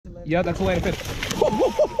Yeah, that's a landing fish.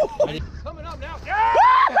 Coming up now. Yeah!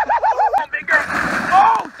 Big guy.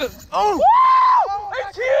 Oh!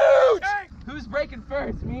 It's huge! Who's breaking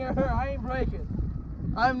first? Me or her? I ain't breaking.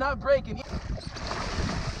 I'm not breaking.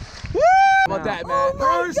 Woo! How about that, man?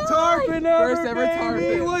 First tarpon ever, First ever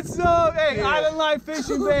tarpon. What's up? Hey, Yeah. island life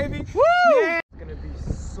fishing, baby. Woo! Yeah. It's gonna be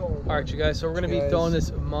so much. All right, you guys. So we're gonna be throwing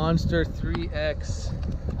this Monster 3X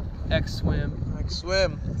X swim. X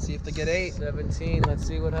swim. Let's see if they get 8. 17. Let's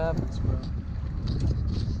see what happens, bro.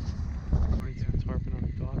 Right there, tarpon on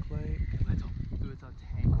the dock light. Dude, it's a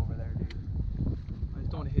tank over there, dude. I just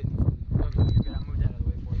don't want to hit anything.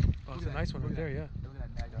 Oh, it's a nice one right there, yeah. Look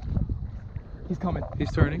at that mega. He's coming.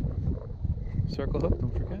 He's turning. Circle hook,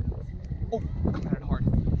 don't forget. Oh, coming at it hard.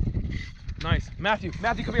 Nice. Matthew,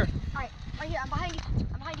 come here. Alright, right here, I'm behind you.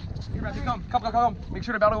 I'm behind you. Here, Matthew, come. Make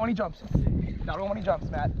sure to battle when he jumps. Battle when he jumps,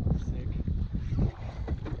 Matt. Sick.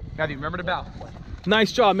 Matthew, remember to bow.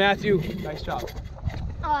 Nice job, Matthew. Nice job.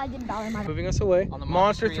 Oh, I didn't bow in my. Moving us away. On the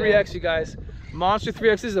Monster 3X, you guys. Monster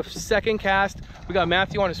 3X is a second cast. We got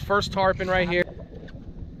Matthew on his first tarpon right here.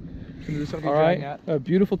 All right, a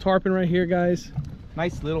beautiful tarpon right here, guys.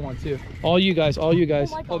 Nice little one too. All you guys. Oh, my God.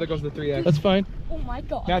 Oh, there goes the 3X. That's fine. Oh my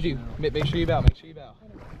God. Matthew, make sure you bow.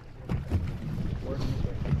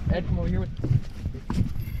 Ed, come over here with.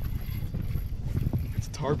 It's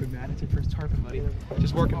a tarpon, man. It's your first tarpon, buddy.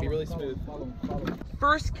 Just working, be really smooth.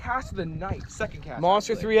 First cast of the night. Second cast.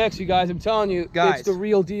 Monster 3X, you guys. I'm telling you, Guys, it's the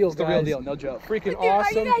real deal. It's the real deal. No joke. Freaking Dude,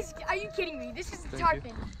 awesome. are you kidding me? This is the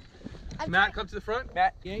tarpon. Matt, come to the front.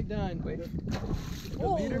 Matt, You ain't done. Wait.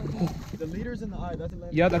 The leader's in the eye. That's a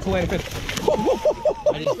landing. Yeah, that's a landing fish.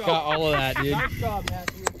 I just got all of that, dude. Nice job,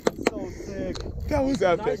 Matthew. So sick. That was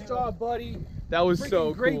Nice job, buddy. That was Freaking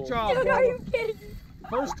so great cool. job, Dude, bro. are you kidding me?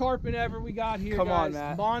 First tarpon ever we got here, Come guys. on,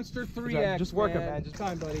 Matt. Monster 3X. Just work it, man. Just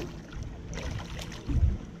time, buddy.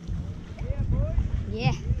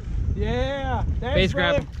 Yeah. Yeah. Thanks, Face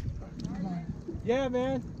brother. grab. Yeah,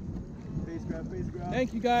 man. Face grab, face grab.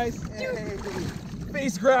 Thank you, guys.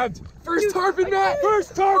 Face grabbed. First tarpon, Matt.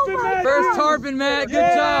 First tarpon, Matt. First tarpon, Matt. Good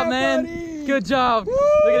Yeah, job, man. buddy. Good job.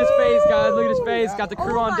 Look at his face, guys. Look at his face. Got the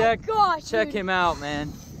crew Oh on my deck. gosh, Check dude. him out,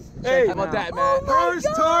 man. Hey, How about that, Oh Matt? my First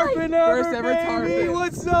God. tarpon ever, First ever baby. tarpon.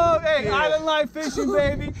 What's up? Hey, Yeah. island life fishing,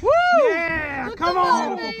 baby. Woo! Yeah, Look come at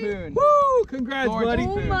that, on. man. Poon. Woo! Congrats, Gorgeous buddy.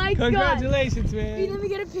 Oh my God. Congratulations, Dude, man. let me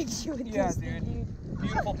get a picture with Yeah, this dude. thing, dude.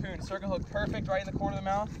 Beautiful poon. Circle hook, perfect, right in the corner of the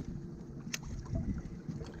mouth.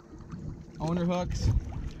 Owner hooks,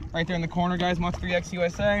 right there in the corner, guys. Monster 3X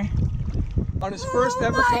USA. On his first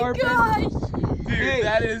ever Oh my tarpon. gosh. Dude, Hey.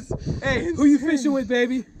 that is. Hey, who you fishing with,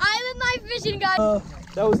 baby? Island life fishing, guys.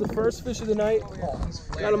 That was the first fish of the night.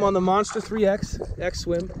 Got him on the Monster 3X X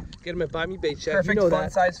swim. Get him at Buy Me Bait Check. Perfect You know fun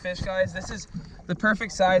that. size fish, guys. This is the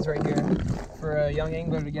perfect size right here for a young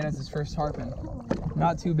angler to get as his first tarpon.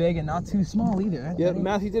 Not too big and not too small either. Yeah,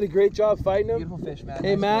 Matthew did a great job fighting him. Beautiful fish, Matt.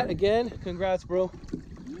 Hey, Nice Matt, work. again, congrats, bro.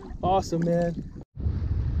 Awesome, man.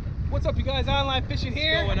 What's up, you guys? Island Life Fishing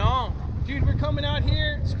here. What's going on? Dude, we're coming out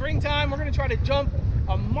here. Springtime. We're going to try to jump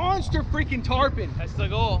a monster freaking tarpon. That's the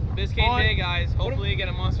goal. Biscayne On- Bay, guys. Hopefully get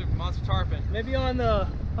a monster tarpon. Maybe on the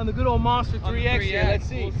good old Monster 3X here. Let's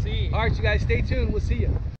see. We'll see. All right, you guys, stay tuned. We'll see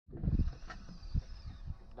you.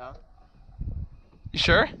 No. You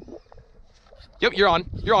sure? Yep, you're on.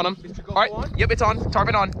 You're on him. Is your GoPro All right. on? Yep, it's on.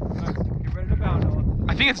 Tarpon on. Get ready to bow, Noah.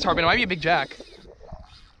 I think it's a tarpon. It might be a big jack.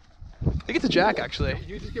 I think it's a jack, actually.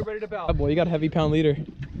 You just get ready to bow. Oh boy, you got a heavy pound leader.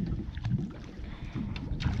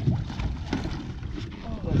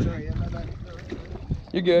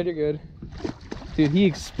 You're good. You're good. Dude, he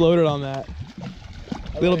exploded on that.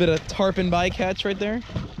 A little bit of tarpon bycatch right there.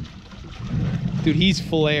 Dude, he's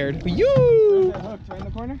flared. You. That hook right in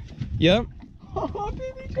the corner. Yep. Oh,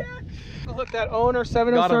 baby jack. Hook that owner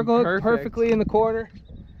 7-0 Got him circle hook perfect. perfectly in the corner.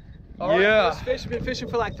 All right, Yeah. first fish. Been fishing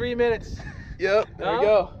for like 3 minutes. Yep. There No? we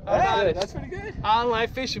go. Hey, That's pretty good. Island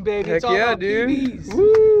Life Fishing, baby. Heck It's all yeah, about dude. PBs.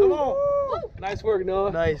 Woo. Come on. Nice work,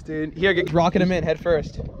 Noah. Nice, dude. Here, get rocking him in head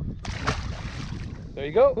first. There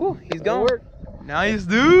you go. Ooh, he's Good gone. work. Nice,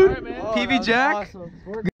 dude. All right, man. PB that was Jack. Awesome.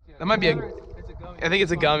 That might be a. It's a gummy. I think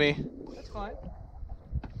it's a gummy. That's fine.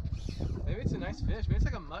 Maybe it's a nice fish. Maybe it's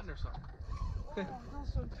like a mutton or something.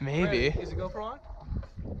 Maybe. Is it GoPro on?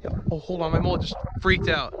 Oh, hold on. My mullet just freaked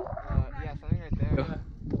out. Yeah, something right there.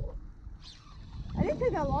 I didn't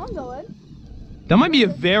take that long though, Ed. That might be a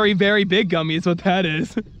very, very big gummy. Is what that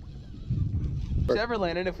is. Never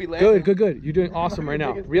landed if we land. Good, good, good. You're doing awesome right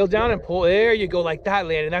now. Reel down and pull. There you go, like that,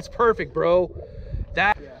 Landon. That's perfect, bro.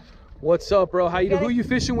 That. What's up, bro? How you doing? Who you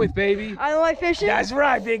fishing with, baby? Island life fishing. That's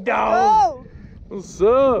right, big dog. Oh. What's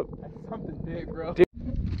up? Something big, bro.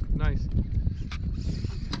 Nice.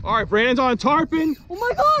 All right, Brandon's on tarpon. Oh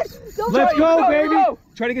my God! Don't Let's go, baby. go.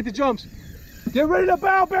 Try to get the jumps. Get ready to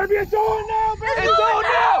bow, baby. It's on now, baby. It's on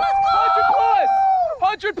now. 100 plus.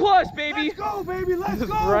 100 plus, baby. Let's go, baby. Let's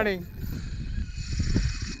go. Running.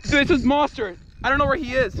 Dude, this is monster. I don't know where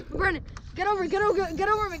he is. Brandon, get over me, get over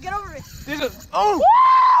me. This is. Oh!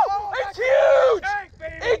 Woo! It's huge. Tank,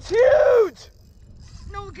 baby. It's huge.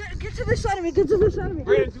 No, get to this side of me, get to this side of me.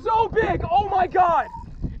 It's so big. Oh my God.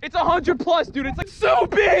 It's 100 plus, dude. It's like so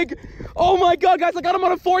big. Oh my God, guys. I got him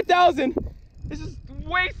on a 4,000. This is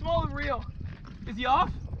way smaller than real. Is he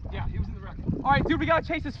off? Yeah, he was in the wreck. All right, dude. We gotta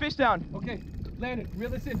chase this fish down. Okay, Landon, reel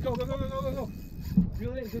this in. Go, go, go, go, go, go, go.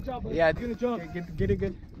 Reel it in. Good job, buddy. Yeah, Get a jump. Get it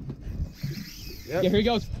good. Yeah, here he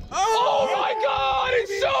goes. Oh my God,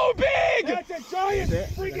 it's so big! That's a giant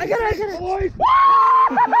freaking I got it. boys.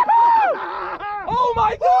 Oh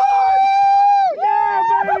my God! Yeah,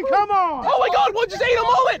 baby, come on. Oh my God, one just ate a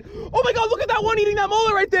mullet! Oh my God, look at that one eating that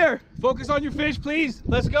mullet right there! Focus on your fish, please.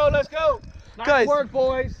 Let's go, let's go. Nice Guys. work,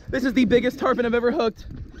 boys. This is the biggest tarpon I've ever hooked.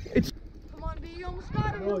 Come on, B, you almost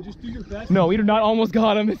got him. No, just do your best. No, we do not almost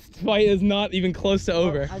got him. This fight is not even close to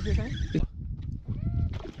over. How's your thing?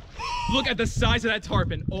 Look at the size of that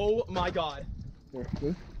tarpon. Oh my God.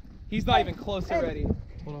 He's not even close already.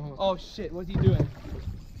 Hold on. Oh shit, what's he doing?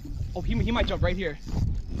 Oh, he might jump right here.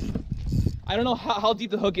 I don't know how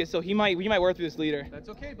deep the hook is, so we might work through this leader. That's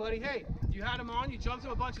okay, buddy. Hey, you had him on, you jumped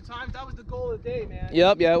him a bunch of times. That was the goal of the day, man.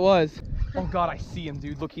 Yep, yeah, it was. Oh God, I see him,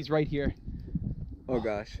 dude. Look, he's right here. Oh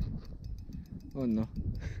gosh. Oh no.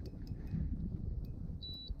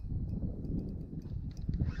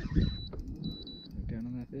 Down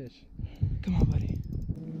on that fish. Come on, buddy.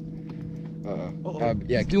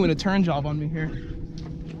 Yeah. He's doing a turn job on me here.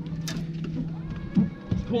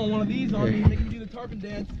 He's pulling one of these on me, making me do the tarpon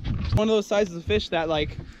dance. One of those sizes of fish that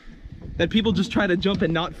people just try to jump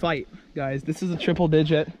and not fight. Guys, this is a triple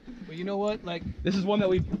digit. But you know what? Like, This is one that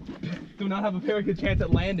we do not have a very good chance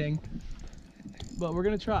at landing, but we're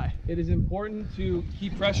gonna try. it is important to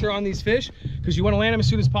keep pressure on these fish because you want to land them as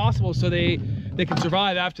soon as possible so they can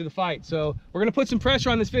survive after the fight. So we're gonna put some pressure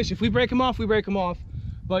on this fish. If we break them off, we break them off.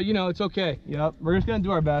 But you know, it's okay. Yep, we're just gonna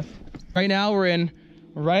do our best. Right now we're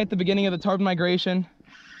right at the beginning of the tarpon migration.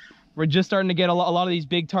 We're just starting to get a lot of these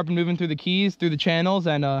big tarpon moving through the keys, through the channels,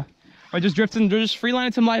 and we're just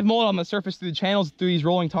freelining some live mullet on the surface through the channels, through these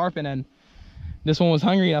rolling tarpon, and this one was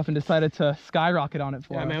hungry enough and decided to skyrocket on it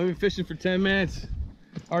for us. Yeah, man, we've been fishing for 10 minutes.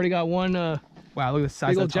 Already got one Wow, look at the size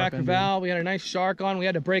big of old that Jack tarpon. Creval. We had a nice shark on. We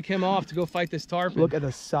had to break him off to go fight this tarpon. Look at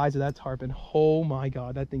the size of that tarpon. Oh my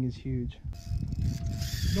God, that thing is huge.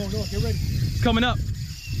 No, get ready. It's coming up.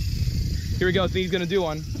 Here we go, so he's gonna do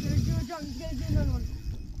one. He's gonna do a jump, he's gonna do another one.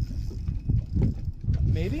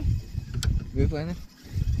 Maybe? Move, Landon.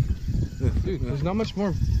 Dude, there's not much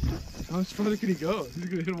more. How much further can he go? He's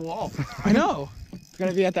gonna hit a wall. I know. It's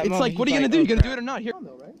gonna be at that It's moment. like, what are you gonna do? You gonna do it or not? Here.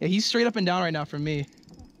 Yeah, he's straight up and down right now from me.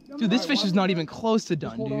 Dude, this fish is not even close to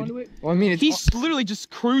done, Hold on to dude. it. Well, I mean, it's He's literally just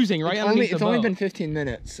cruising right underneath it's the only boat. been 15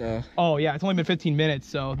 minutes, so. Oh yeah, it's only been 15 minutes,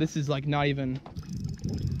 so this is like not even.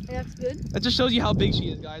 Hey, that's good. That just shows you how big she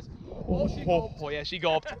is, guys. Oh yeah, she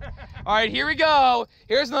gulped. All right, here we go.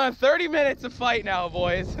 Here's another 30 minutes of fight now,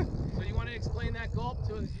 boys. So you want to explain that gulp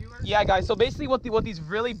to the viewers? Yeah, guys. So basically, what these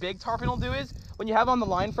really big tarpon will do is, when you have on the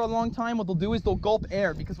line for a long time, what they'll do is they'll gulp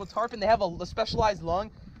air, because with tarpon they have a specialized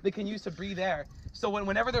lung they can use to breathe air. So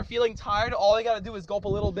whenever they're feeling tired, all they gotta do is gulp a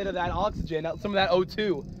little bit of that oxygen, some of that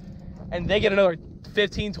O2, and they get another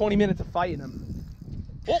 15-20 minutes of fighting them.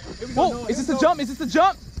 Oh, whoa! Is this the jump? Is this the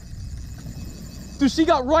jump? Dude, she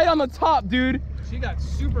got right on the top, dude. She got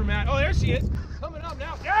super mad. Oh, there she is. Coming up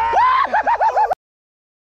now. Yeah!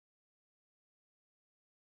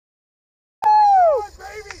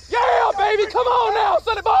 Yeah, baby, come on now,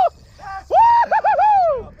 son of a.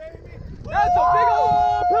 Woo! That's a big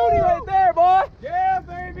old pony right there, boy. Yeah,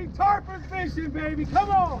 baby. Tarpon fishing, baby. Come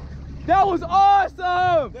on. That was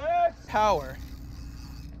awesome. That's Power.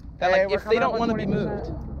 That, Hey, like, we're if they coming up don't on want to be 20%.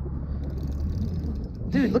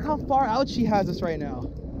 moved. Dude, look how far out she has us right now.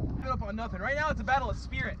 Put up on nothing. Right now, it's a battle of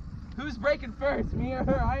spirit. Who's breaking first, me or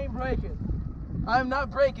her? I ain't breaking. I'm not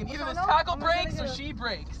breaking. Either this tackle breaks or she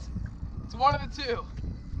breaks. It's one of the two.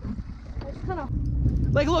 I just kinda...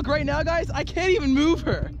 Like, look, right now, guys, I can't even move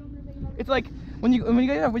her. It's like when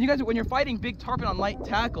you're fighting big tarpon on light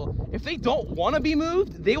tackle, if they don't want to be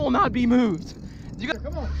moved, they will not be moved.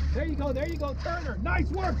 Come on. There you go. There you go. Turn her. Nice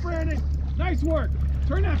work, Brandon. Nice work.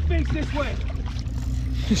 Turn that face this way.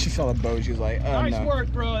 She saw the boat. She was like, oh Nice no. work,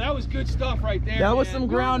 bro. That was good stuff right there. That was man. some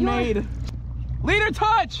ground made. Leader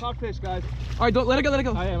touch! Caught fish, guys. All right, don't let it go, let it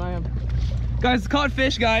go. I am. Guys, caught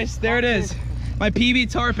fish, guys. There it is. My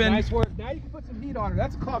PB tarpon. Nice work. Now you can put some heat feed on her.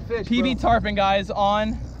 That's a caught fish. PB tarpon, guys,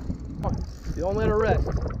 on. You don't let her rest.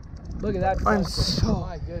 Look at that. I'm fish. so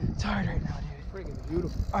My goodness. tired right now, dude. Freaking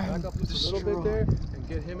beautiful. I am Back up just a little distraught. bit there and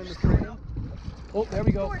get him in the frame. Oh, there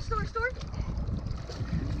we go. Store.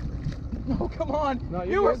 No, come on. No,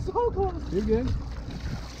 you you're were good. so close. You're good.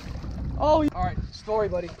 Oh, All right, story,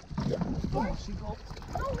 buddy. Oh, she gulped.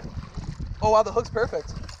 oh wow, the hook's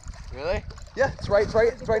perfect. Really? Yeah, it's right in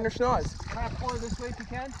her schnoz. Try to pull her this way if you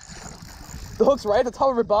can. The hook's right at the top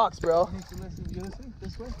of her box, bro. You listen,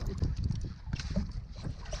 this way.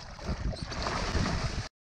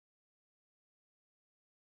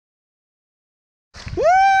 Woo!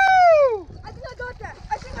 I think I got that.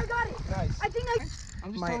 I think I got it. Nice. I think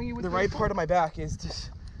I'm just telling you what The right part of my back is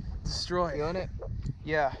just destroyed. on it.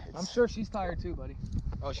 Yeah. I'm sure she's tired too, buddy.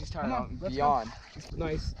 Oh, she's tired Come on, out let's beyond.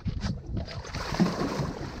 Nice.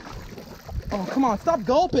 Oh, come on, stop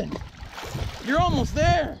gulping. You're almost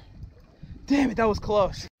there. Damn it, that was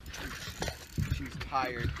close. She's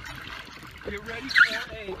tired. Get ready for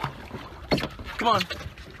a. Come on.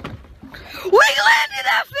 we landed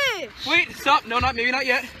that fish. Wait, stop. No, maybe not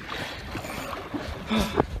yet.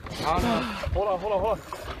 I don't know. Hold on.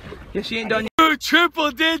 Yeah, she ain't done yet. Dude,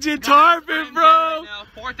 triple digit tarpon, bro.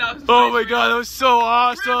 4,000. Oh my god, that was so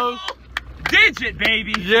awesome. Digit,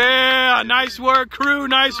 baby. Yeah, nice work, crew.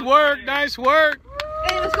 Nice work.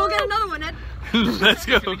 Hey, let's go get another one, Ed. Let's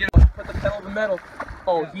go. Put the pedal to the metal.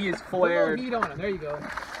 Oh, he is Put a little flared. heat on him. There you go.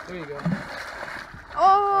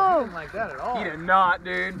 Oh. Didn't like that at all. He did not,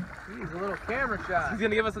 dude. He's a little camera shot. He's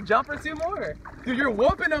gonna give us a jump or two more. Dude, you're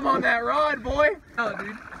whooping him on that rod, boy. Oh,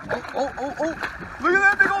 dude. Oh. Look at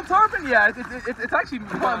that big old tarpon. Yeah, it's actually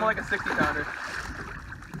more like a 60-pounder.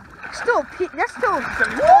 Still, that's still. That's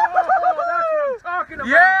what I'm talking about.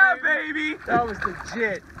 Yeah, baby. That was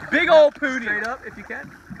legit. Big old pootie. Straight up, if you can,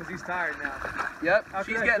 because he's tired now. Yep,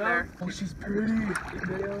 After she's that getting jump, there. Oh, she's pretty.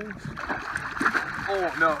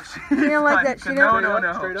 Oh, no. She didn't like that. She didn't.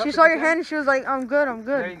 No. Straight up, She if saw you your can. hand and she was like, I'm good.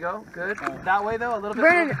 There you go. Good. That way, though, a little bit.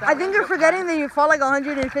 Brandon, I think you're forgetting that you fought like a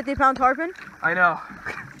 150-pound tarpon. I know.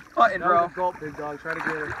 Button, That bro. was a gulp, big dog. Try to get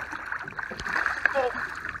her.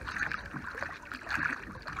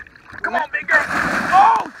 Come on, big girl.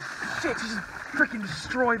 Oh, shit. She just freaking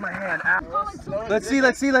destroyed my hand. Let's see.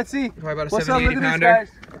 Probably about a What's up? Look at this, guys.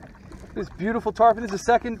 This beautiful tarpon. This is the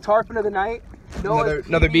second tarpon of the night. Noah's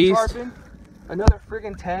Another PB beast. Tarpon. Another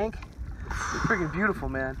friggin' tank. It's freaking beautiful,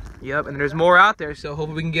 man. Yep, and there's more out there, so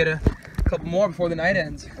hopefully we can get a couple more before the night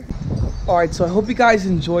ends. Alright, so I hope you guys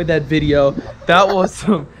enjoyed that video. That was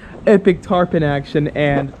some epic tarpon action,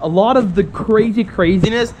 and a lot of the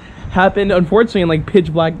craziness happened, unfortunately, in like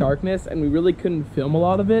pitch black darkness, and we really couldn't film a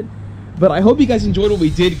lot of it. But I hope you guys enjoyed what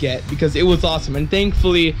we did get, because it was awesome, and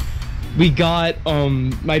thankfully we got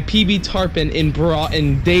my PB tarpon in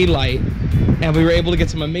daylight, and we were able to get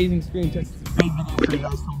some amazing screen shots.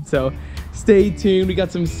 So stay tuned, we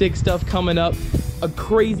got some sick stuff coming up, a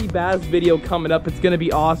crazy bass video coming up. It's gonna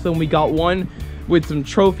be awesome. We got one with some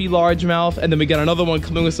trophy largemouth, and then we got another one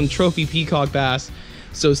coming with some trophy peacock bass.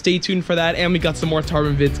 So stay tuned for that, and we got some more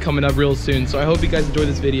tarpon vids coming up real soon. So I hope you guys enjoyed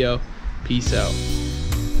this video. Peace out.